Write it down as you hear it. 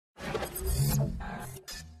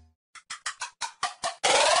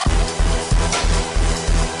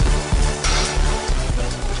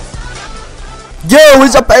Yo,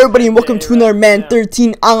 what's up everybody and welcome to another Madden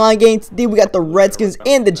 13 online game. Today we got the Redskins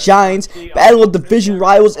and the Giants, battle of division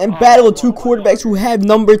rivals and battle of two quarterbacks who have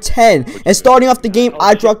number 10. And starting off the game,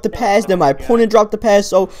 I dropped the pass, then my opponent dropped the pass,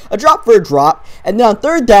 so a drop for a drop. And then on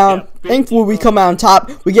third down, thankfully we come out on top.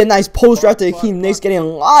 We get a nice post route to Hakeem Nicks, getting a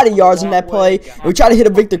lot of yards in that play. And we try to hit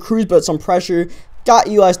a Victor Cruz, but some pressure. Got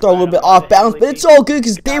Eli's throw a little bit off balance, but it's all good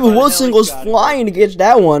because David Wilson goes flying to get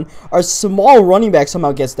that one. Our small running back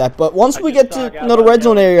somehow gets that. But once we get to the red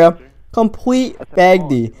zone area, complete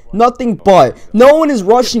bagdy. Nothing but. No one is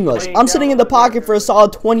rushing us. I'm sitting in the pocket for a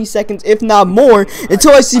solid 20 seconds, if not more,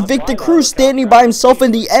 until I see Victor Cruz standing by himself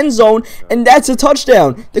in the end zone, and that's a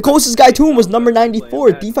touchdown. The closest guy to him was number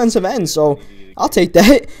 94, defensive end, so I'll take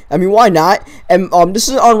that. I mean, why not? And this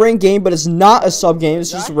is an unranked game, but it's not a sub game. It's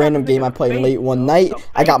just a random game I played late one night.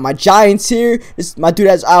 I got my Giants here. My dude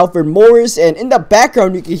has Alfred Morris, and in the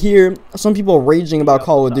background you can hear some people raging about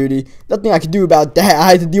Call of Duty. Nothing I could do about that.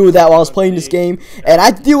 I had to deal with that while I was playing this game, and I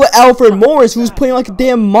had to deal with Alfred Morris, who's playing like a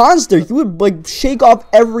damn monster. He would like shake off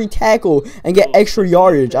every tackle and get extra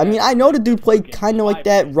yardage. I mean, I know the dude played kind of like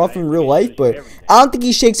that rough in real life, but I don't think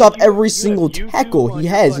he shakes off every single tackle he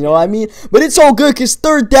has. You know what I mean? But it's all good because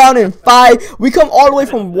third down and 5. We come all the way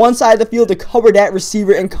from one side of the field to cover that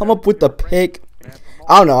receiver and come up with the pick.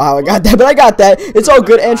 I don't know how I got that, but I got that. It's all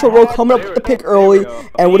good. Antro coming up with the pick early,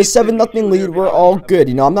 and with a 7-0 lead, we're all good.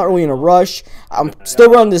 You know, I'm not really in a rush. I'm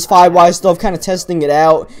still running this 5-wide stuff, kind of testing it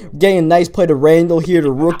out. Getting a nice play to Randall here,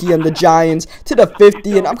 the rookie on the Giants, to the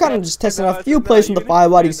 50, and I'm kind of just testing out a few plays from the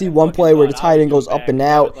 5-wide. You can see one play where the tight end goes up and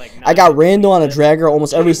out. I got Randall on a dragger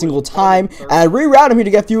almost every single time, and I reroute him here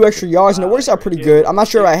to get a few extra yards, and it works out pretty good. I'm not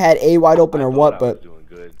sure if I had A wide open or what, but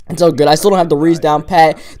it's all good. I still don't have the reads down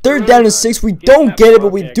pat. Third down and 6. We don't get it,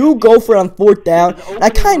 but we do go for it on fourth down. And I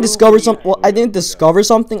kind of discovered something. Well, I didn't discover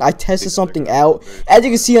something. I tested something out. As you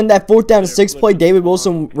can see on that fourth down and 6 play, David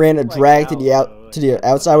Wilson ran a drag to the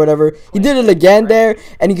outside, whatever. He did it again there,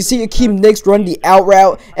 and you can see Hakeem Nicks run the out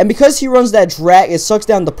route, and because he runs that drag, it sucks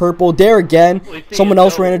down the purple. There again, someone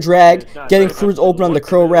else ran a drag, getting Cruz open on the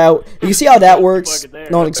curl route. You can see how that works.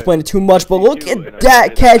 Don't explain it too much, but look at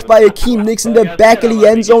that catch by Hakeem Nicks in the back of the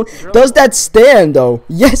end zone. Does that stand, though?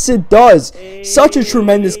 Yes, it does. Such a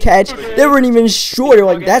tremendous catch. They weren't even sure. They're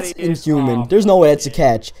like, that's inhuman. There's no way that's a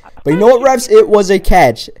catch. But you know what, refs? It was a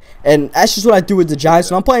catch, and that's just what I do with the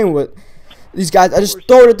Giants when I'm playing with these guys. I just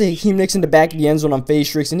throw it at the Hakeem Nicks in the back of the end zone on fade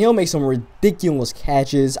tricks, and he'll make some ridiculous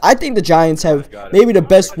catches. I think the Giants have maybe the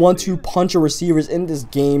best 1-2 puncher receivers in this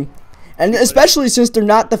game, and especially since they're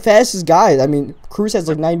not the fastest guys. I mean, Cruz has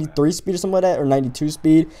like 93 speed or something like that, or 92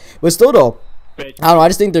 speed, but still though, I don't know. I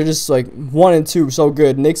just think they're just like 1 and 2 so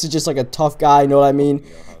good. Nicks is just like a tough guy, you know what I mean?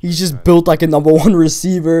 He's just built like a #1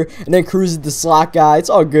 receiver, and then Cruz is the slot guy. It's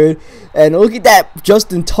all good. And look at that,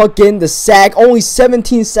 Justin tuck in the sack. Only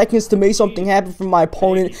 17 seconds to make something happen from my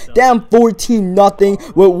opponent. Down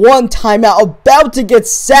 14-0 with one timeout, about to get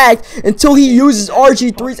sacked until he uses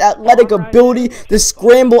RG3's athletic ability to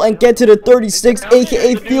scramble and get to the 36,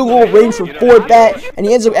 aka field goal range for 4 back. And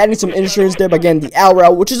he ends up adding some insurance there by getting the out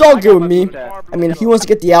route, which is all good with me. I mean, if he wants to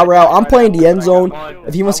get the out route, I'm playing the end zone.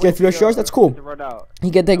 If he wants to get a few extra yards, that's cool. He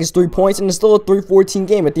can take his 3 points, and it's still a 3-14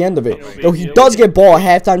 game at the end of it. Though he does get ball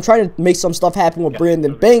at halftime, trying to make some stuff happen with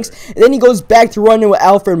Brandon Banks, and then he goes back to running with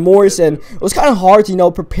Alfred Morris, and it was kind of hard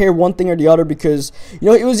to, prepare one thing or the other because,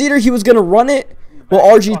 it was either he was going to run it,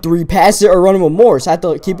 well, RG3 pass it, or run him with Morris. I had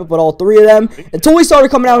to keep up with all 3 of them until he started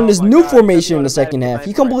coming out in this new formation in the second half.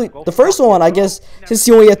 He completely, the first one, I guess, since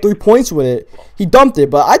he only had 3 points with it, he dumped it,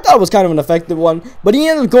 but I thought it was kind of an effective one. But he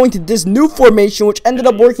ended up going to this new formation, which ended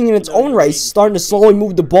up working in its own right, starting to slowly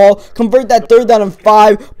move the ball, convert that third down and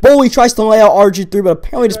 5. Boley tries to lay out RG3, but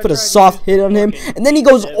apparently just put a soft hit on him, and then he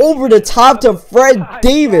goes over the top to Fred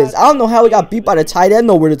Davis. I don't know how he got beat by the tight end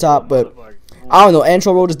over the top, but I don't know,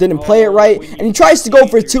 Antro just didn't play it right, and he tries to go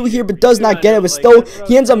for 2 here, but does not get it, but still,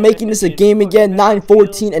 he ends up making this a game again,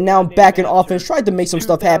 9-14, and now I'm back in offense, tried to make some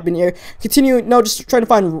stuff happen here, just trying to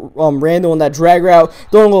find Randall on that drag route,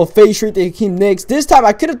 throwing a little fade straight to Hakeem Nicks. This time,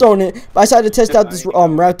 I could have thrown it, but I decided to test out this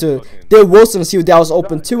route to David Wilson to see what that was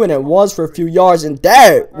open to, and it was for a few yards, and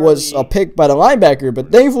that was a pick by the linebacker, but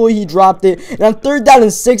thankfully, he dropped it, and on third down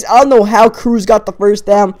and 6, I don't know how Cruz got the first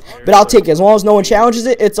down, but I'll take it. As long as no one challenges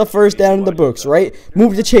it, it's a first down in the books, right?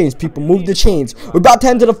 Move the chains, people. Move the chains. We're about to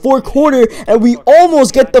enter the fourth quarter, and we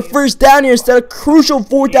almost get the first down here instead of crucial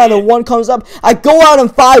fourth down, and 1 comes up. I go out on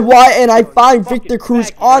 5 wide, and I find Victor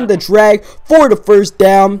Cruz on the drag for the first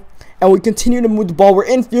down. and we continue to move the ball. We're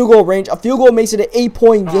in field goal range. A field goal makes it an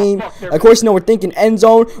 8-point game. Of course, you know, we're thinking end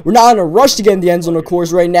zone. We're not in a rush to get in the end zone, of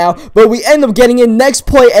course, right now, but we end up getting in next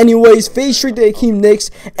play anyways. Fade straight to Hakeem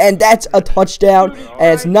Nicks, and that's a touchdown,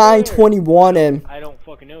 and it's 9:21, and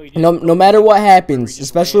no matter what happens,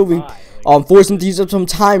 especially if we force him to use up some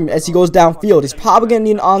time as he goes downfield, he's probably going to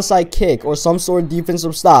need an onside kick or some sort of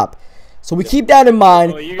defensive stop. So we keep that in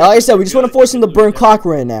mind. Like I said, we just want to force him to burn clock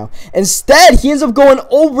right now. Instead, he ends up going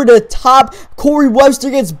over the top. Corey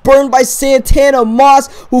Webster gets burned by Santana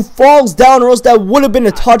Moss, who falls down, or else that would have been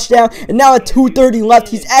a touchdown. And now at 2:30 left,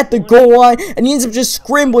 he's at the goal line, and he ends up just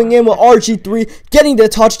scrambling in with RG3, getting the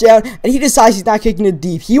touchdown. And he decides he's not kicking it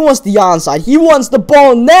deep. He wants the onside. He wants the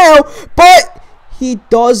ball now, but he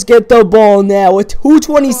does get the ball now. With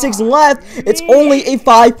 2:26 left, it's only a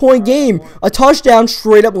 5-point game. A touchdown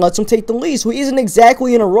straight up lets him take the lead. So he isn't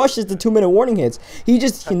exactly in a rush as the 2-minute warning hits. He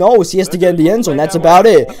knows he has to get in the end zone. That's about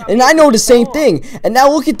it. And I know the same thing. And now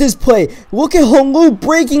look at this play. Look at Halu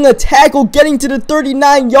breaking a tackle, getting to the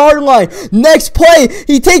 39-yard line. Next play,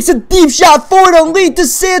 he takes a deep shot for the lead to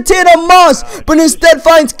Santana Moss, but instead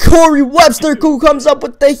finds Corey Webster, who comes up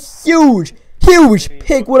with the huge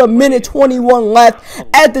pick with 1:21 left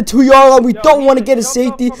at the 2-yard line. We don't want to get a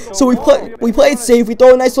safety, so we play it safe. We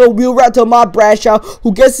throw a nice little wheel route to Ahmad Bradshaw,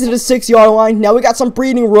 who gets to the 6-yard line. Now we got some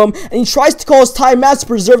breathing room, and he tries to call his timeouts to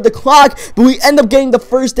preserve the clock, but we end up getting the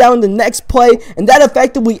first down in the next play, and that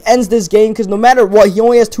effectively ends this game, because no matter what, he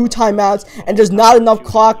only has 2 timeouts, and there's not enough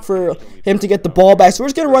clock for him to get the ball back. So we're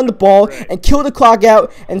just going to run the ball and kill the clock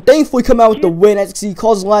out, and thankfully come out with the win. As you can see, he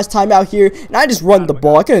calls his last time out here, and I just run the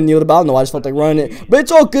ball. I could have kneeled about it. I don't know, I just felt like running it, but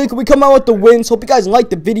it's all good because we come out with the win. So hope you guys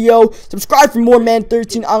liked the video. Subscribe for more Madden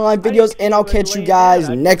 13 online videos, and I'll catch you guys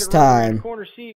next time.